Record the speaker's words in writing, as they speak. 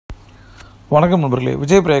வணக்கம் நண்பர்களே,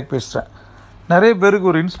 விஜய் பிரயாக் பேசுகிறேன். நிறைய பேருக்கு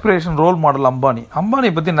ஒரு இன்ஸ்பிரேஷன் ரோல் மாடல்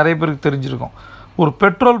அம்பானியை பற்றி நிறைய பேருக்கு தெரிஞ்சிருக்கும். ஒரு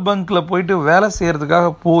பெட்ரோல் பங்க்கில் போயிட்டு வேலை செய்கிறதுக்காக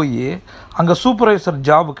போய் அங்கே சூப்பர்வைசர்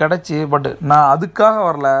ஜாப் கிடச்சி, பட் நான் அதுக்காக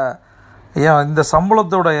வரல, ஏன் இந்த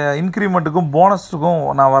சம்பளத்தோட இன்க்ரிமெண்ட்டுக்கும் போனஸுக்கும்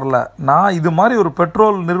நான் வரல, நான் இது மாதிரி ஒரு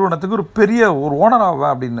பெட்ரோல் நிறுவனத்துக்கு ஒரு பெரிய ஒரு ஓனர்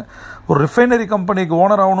ஆவேன் அப்படின்னு, ஒரு ரிஃபைனரி கம்பெனிக்கு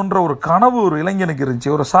ஓனர் ஆகணுன்ற ஒரு கனவு ஒரு இளைஞனுக்கு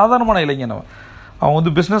இருந்துச்சு. ஒரு சாதாரணமான இளைஞன்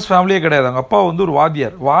அவன் பிஸ்னஸ் ஃபேமிலியே கிடையாது. அவங்க அப்பா ஒரு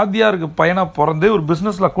வாத்தியாருக்கு பையனாக பிறந்து ஒரு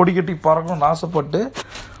பிஸ்னஸில் கொடி கட்டி பறக்கணும்னு ஆசைப்பட்டு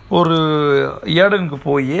ஒரு ஏடனுக்கு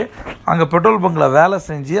போய் அங்கே பெட்ரோல் பங்கில் வேலை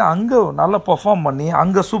செஞ்சு அங்கே நல்லா பர்ஃபார்ம் பண்ணி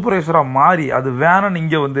அங்கே சூப்பர்வைசராக மாறி அது வேணும்னு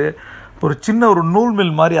இங்கே ஒரு சின்ன ஒரு நூல்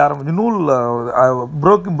மில் மாதிரி ஆரம்பிச்சு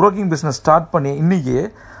ப்ரோக்கிங் பிஸ்னஸ் ஸ்டார்ட் பண்ணி இன்றைக்கி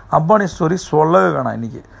அம்பானி ஸ்டோரி சொல்லவே வேணாம்.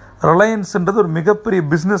 இன்றைக்கி ரிலையன்ஸுன்றது ஒரு மிகப்பெரிய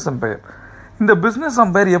பிஸ்னஸ் எம்பையர். இந்த பிஸ்னஸ்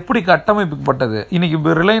எம்பையர் எப்படி கட்டமைக்கப்பட்டது? இன்றைக்கி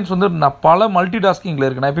ரிலையன்ஸ் நான் பல மல்டி டாஸ்கிங்கில்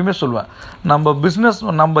இருக்குது. நான் எப்பயுமே சொல்லுவேன்,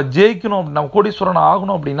 நம்ம ஜெயிக்கணும், நம்ம கோடீஸ்வரன்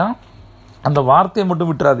ஆகணும் அப்படின்னா அந்த வார்த்தையை மட்டும்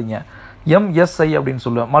விட்டுறாதீங்க. MSI அப்படின்னு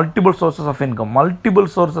சொல்லுவேன், multiple sources of income. Multiple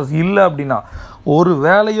sources இல்லை அப்படின்னா ஒரு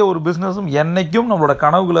வேலையோ ஒரு பிஸ்னஸும் என்றைக்கும் நம்மளோட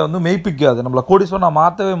கனவுகளை மெய்ப்பிக்காது, நம்மளை கோடீஸ்வரன்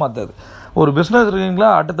மாற்றவே மாற்றாது. ஒரு பிஸ்னஸ்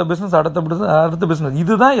இருக்குங்களா, அடுத்த பிஸ்னஸ்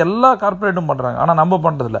இதுதான் எல்லா கார்பரேட்டும் பண்ணுறாங்க. ஆனால் நம்ம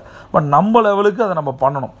பண்ணுறதில்ல. பட் நம்ம லெவலுக்கு அதை நம்ம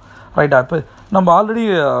பண்ணணும், ரைட்டா? இப்போ நம்ம ஆல்ரெடி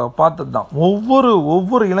பார்த்தது தான்,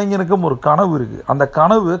 ஒவ்வொரு இளைஞனுக்கும் ஒரு கனவு இருக்குது. அந்த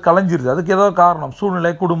கனவு கலைஞ்சிருது. அதுக்கு ஏதோ காரணம்,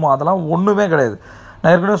 சூழ்நிலை, குடும்பம், அதெல்லாம் ஒன்றுமே கிடையாது.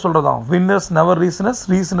 நான் ஏற்கனவே சொல்கிறதான், வின்னர்ஸ் நெவர்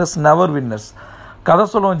ரீசனர்ஸ் நெவர் வின்னர்ஸ். கதை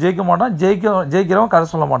சொல்லுவோம் ஜெயிக்க மாட்டான், ஜெயிக்கிறவன் கதை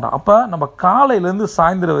சொல்ல மாட்டான். அப்போ நம்ம காலையிலேருந்து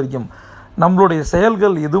சாயந்தரம் வரைக்கும் நம்மளுடைய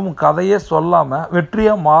செயல்கள் எதுவும் கதையே சொல்லாமல்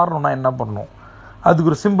வெற்றியாக மாறணும்னா என்ன பண்ணணும்?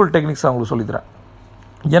 அதுக்கு ஒரு சிம்பிள் டெக்னிக்ஸ் அவங்களுக்கு சொல்லித்தரேன்.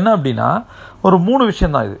 என்ன அப்படின்னா, ஒரு 3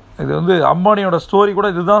 விஷயந்தான் இது அம்பானியோட ஸ்டோரி கூட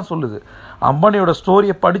இதுதான் சொல்லுது. அம்பானியோட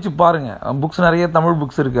ஸ்டோரியை படித்து பாருங்கள். புக்ஸ் நிறைய தமிழ்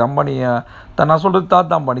புக்ஸ் இருக்குது. நான் சொல்கிறது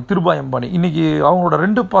தாத்தா அம்பானி, திருபாய் அம்பானி. இன்றைக்கி அவங்களோட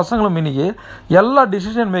 2 பசங்களும் இன்றைக்கி எல்லா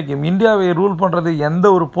டிசிஷன் மேக்கிங், இந்தியாவை ரூல் பண்ணுறது எந்த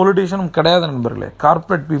ஒரு பொலிட்டிஷியனும் கிடையாது நண்பர்களே,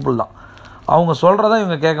 கார்ப்பரேட் பீப்புள் தான். அவங்க சொல்கிறதா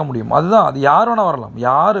இவங்க கேட்க முடியும். அதுதான், அது யார் வேணால் வரலாம்,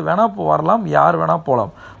 யார் வேணால் வரலாம், யார் வேணால்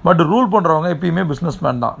போகலாம். பட் ரூல் பண்ணுறவங்க எப்பயுமே பிஸ்னஸ்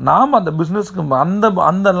மேன் தான். நாம் அந்த பிஸ்னஸ்க்கு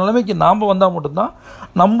அந்த நிலைமைக்கு நாம் வந்தால் மட்டும்தான்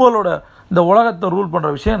நம்மளோட இந்த உலகத்தை ரூல் பண்ணுற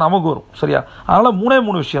விஷயம் நமக்கு வரும், சரியா? அதனால்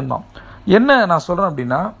 3 விஷயம்தான். என்ன நான் சொல்கிறேன்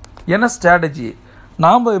அப்படின்னா, என்ன ஸ்ட்ராட்டஜி,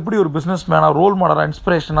 நாம் எப்படி ஒரு பிஸ்னஸ் மேனாக, ரோல் மாடலாக,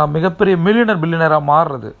 இன்ஸ்பிரேஷனாக, மிகப்பெரிய பில்லியனராக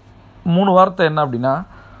மாறுறது? 3 வார்த்தை என்ன அப்படின்னா,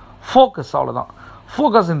 ஃபோக்கஸ். அவ்வளோதான்,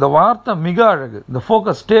 ஃபோக்கஸ். இந்த வார்த்தை மிக அழகு. இந்த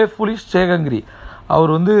focus, stay foolish stay hungry.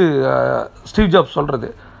 அவர் ஸ்டீவ் ஜாப்ஸ் சொல்கிறது,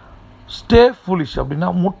 ஸ்டே ஃபுலிஷ் அப்படின்னா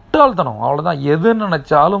முட்டாள்தனம், அவ்வளோதான். எது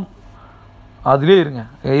நினச்சாலும் அதிலே இருங்க.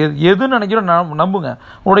 எது நினைக்கிறோம் நம்புங்க.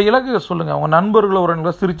 உங்களுடைய இலக்கு சொல்லுங்கள். உங்கள் நண்பர்களோ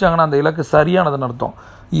உறவினர்களோ சிரித்தாங்கன்னா அந்த இலக்கு சரியானதுன்னு அர்த்தம்.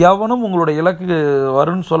 எவனும் உங்களுடைய இலக்கு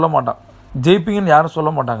வரும்னு சொல்ல மாட்டான், ஜெயிப்பீங்கன்னு யாரும்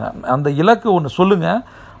சொல்ல மாட்டாங்க. அந்த இலக்கு ஒன்று சொல்லுங்கள்,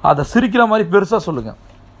 அதை சிரிக்கிற மாதிரி பெருசாக சொல்லுங்கள்.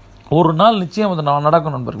 ஒரு நாள் நிச்சயம் நான்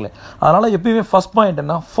நடக்கும் நண்பர்களே. அதனால் எப்பயுமே ஃபஸ்ட் பாயிண்ட்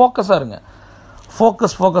என்ன, ஃபோக்கஸாக இருங்க.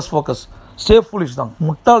 ஃபோக்கஸ். ஸ்டே ஃபுலிஷ் தான்,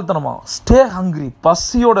 முட்டாள்தனமாக. ஸ்டே ஹங்கிரி,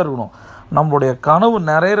 பசியோடு இருக்கணும். நம்மளுடைய கனவு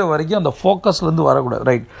நிறையிற வரைக்கும் அந்த ஃபோக்கஸ்லேருந்து வரக்கூடாது,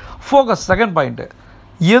 ரைட்? ஃபோக்கஸ். செகண்ட் பாயிண்ட்டு,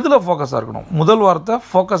 எதில் ஃபோக்கஸாக இருக்கணும்? முதல் வார்த்தை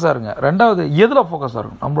ஃபோக்கஸாக இருங்க. ரெண்டாவது, எதில் ஃபோக்கஸாக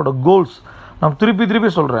இருக்கணும்? நம்மளோட கோல்ஸ். நான்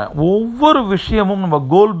திருப்பி சொல்கிறேன், ஒவ்வொரு விஷயமும் நம்ம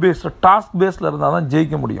கோல் பேஸ்டு, டாஸ்க் பேஸில் இருந்தால் தான்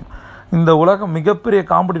ஜெயிக்க முடியும். இந்த உலகம் மிகப்பெரிய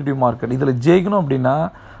காம்படிட்டிவ் மார்க்கெட். இதில் ஜெயிக்கணும் அப்படின்னா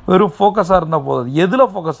வெறும் ஃபோக்கஸாக இருந்தால் போதாது. எதில்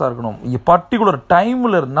ஃபோக்கஸாக இருக்கணும்? பர்டிகுலர்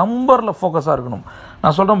டைமில், நம்பரில் ஃபோக்கஸாக இருக்கணும்.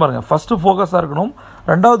 நான் சொல்கிறேன் பாருங்கள், ஃபஸ்ட்டு ஃபோக்கஸாக இருக்கணும்.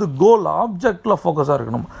 ரெண்டாவது, கோல், ஆப்ஜெக்டில் ஃபோக்கஸாக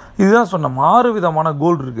இருக்கணும். இதுதான் சொன்னேன், 6 விதமான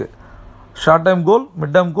கோல் இருக்குது. ஷார்ட் டைம் கோல்,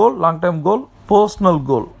 மிட் டைம் கோல், லாங் டைம் கோல், பர்சனல்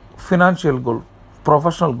கோல், ஃபினான்ஷியல் கோல்,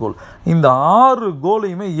 ப்ரொஃபஷனல் கோல். இந்த 6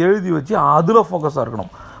 கோலையுமே எழுதி வச்சு அதில் ஃபோக்கஸாக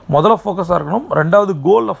இருக்கணும். முதல்ல ஃபோக்கஸாக இருக்கணும். ரெண்டாவது,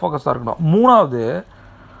 கோலில் ஃபோக்கஸாக இருக்கணும். மூணாவது,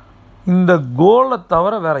 இந்த கோலை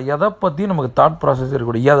தவிர வேறு எதை பற்றியும் நமக்கு தாட் ப்ராசஸ்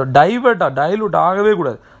இருக்கக்கூடாது. டைலூட் ஆகவே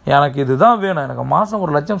கூடாது. எனக்கு இதுதான் வேணும், எனக்கு மாதம்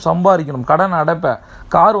 1 லட்சம் சம்பாதிக்கணும், கடன் அடைப்பேன்,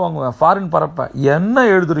 கார் வாங்குவேன், ஃபாரின் பறப்பேன், என்ன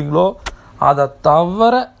எழுதுறீங்களோ அதை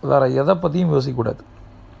தவிர வேறு எதை பற்றியும் யோசிக்கக்கூடாது.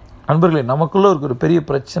 நண்பர்களே, நமக்குள்ளே ஒரு பெரிய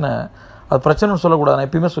பிரச்சனை, அது பிரச்சனைன்னு சொல்லக்கூடாது. நான்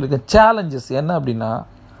எப்பயுமே சொல்லியிருக்கேன், சேலஞ்சஸ். என்ன அப்படின்னா,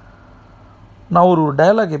 நான் ஒரு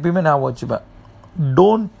டயலாக் எப்பயுமே ஞாபகம் வச்சுப்பேன்,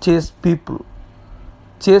 don't chase people,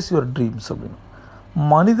 chase your dreams அப்படின்னு.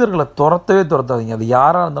 மனிதர்களை துரத்தாதீங்க. அது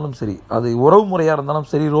யாராக இருந்தாலும் சரி, அது உறவு முறையாக இருந்தாலும்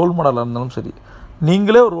சரி, ரோல் மாடலாக இருந்தாலும் சரி.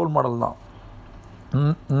 நீங்களே ஒரு ரோல் மாடல் தான்.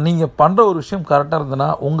 நீங்கள் பண்ணுற ஒரு விஷயம் கரெக்டாக இருந்ததுன்னா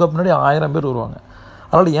உங்கள் பின்னாடி 1000 பேர் வருவாங்க.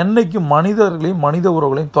 அதனால் என்றைக்கும் மனிதர்களையும் மனித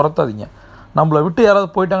உறவுகளையும் துரத்தாதீங்க. நம்மளை விட்டு யாராவது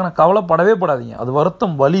போயிட்டாங்கன்னா கவலைப்படவே படாதீங்க. அது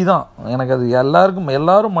வருத்தம், வலி தான். எனக்கு அது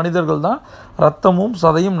எல்லாரும் மனிதர்கள் தான். ரத்தமும்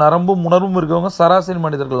சதையும் நரம்பும் உணர்வும் இருக்கவங்க சராசரி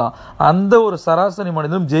மனிதர்கள் தான். அந்த ஒரு சராசரி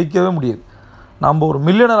மனிதனும் ஜெயிக்கவே முடியாது. நம்ம ஒரு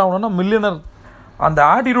மில்லியனர் ஆகணும்னா மில்லியனர் அந்த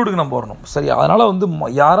ஆட்டிடியூடுக்கு நம்ம வரணும். சரி, அதனால் வந்து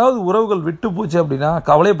யாராவது உறவுகள் விட்டு போச்சு அப்படின்னா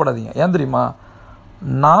கவலைப்படாதீங்க. ஏன் தெரியுமா,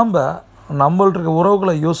 நாம் நம்மள்ட்ட இருக்க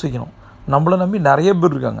உறவுகளை யோசிக்கணும். நம்மளை நம்பி நிறைய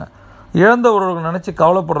பேர் இருக்காங்க. இழந்த உறவுகளை நினச்சி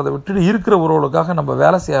கவலைப்படுறதை விட்டுட்டு இருக்கிற உறவுகளுக்காக நம்ம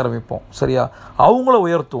வேலை செய்ய ஆரம்பிப்போம். சரியா, அவங்கள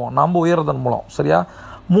உயர்த்துவோம் நம்ம உயர்தன் மூலம். சரியா,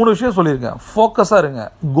 3 விஷயம் சொல்லியிருக்கேன். ஃபோக்கஸாக இருங்க,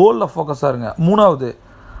 கோலில் ஃபோக்கஸாக இருங்க. 3வது,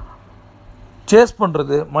 சேஸ்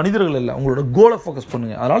பண்ணுறது மனிதர்கள் இல்லை, உங்களோட கோலை ஃபோக்கஸ்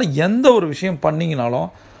பண்ணுங்கள். அதனால் எந்த ஒரு விஷயம் பண்ணிங்கனாலும்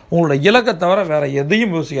உங்களோட இலக்கை தவிர வேறு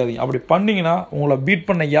எதையும் யோசிக்காதீங்க. அப்படி பண்ணிங்கன்னா உங்களை பீட்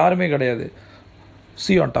பண்ண யாருமே கிடையாது.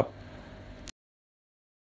 See you on top.